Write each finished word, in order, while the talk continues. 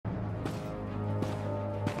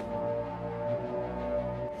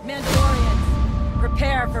Mandalorians,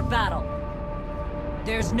 prepare for battle.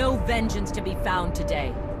 There's no vengeance to be found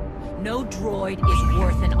today. No droid is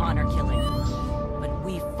worth an honor killing. But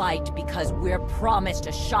we fight because we're promised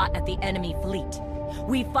a shot at the enemy fleet.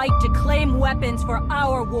 We fight to claim weapons for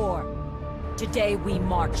our war. Today we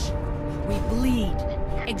march. We bleed,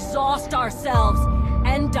 exhaust ourselves,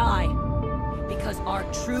 and die. Because our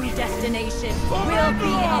true destination will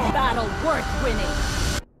be a battle worth winning.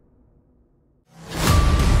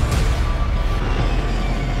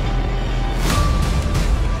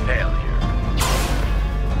 Failure.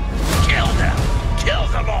 Kill them! Kill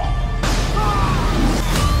them all!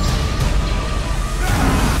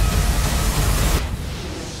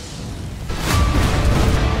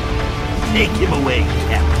 Take him away,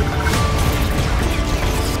 Captain.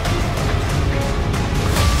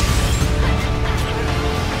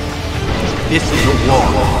 This is a war,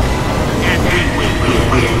 and we will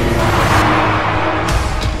win.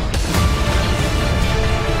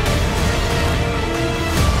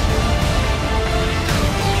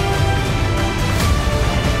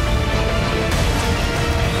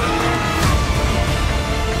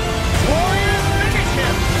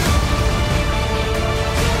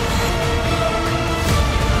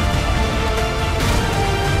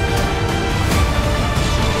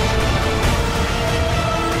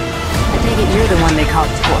 You're the one they call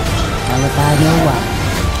Torch. Well, if I know why.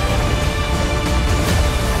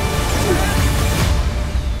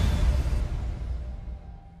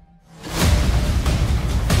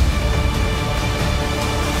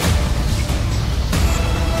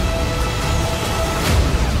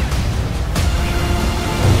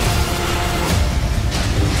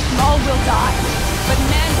 All will die, but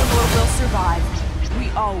Mandalore will survive. We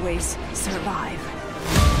always survive.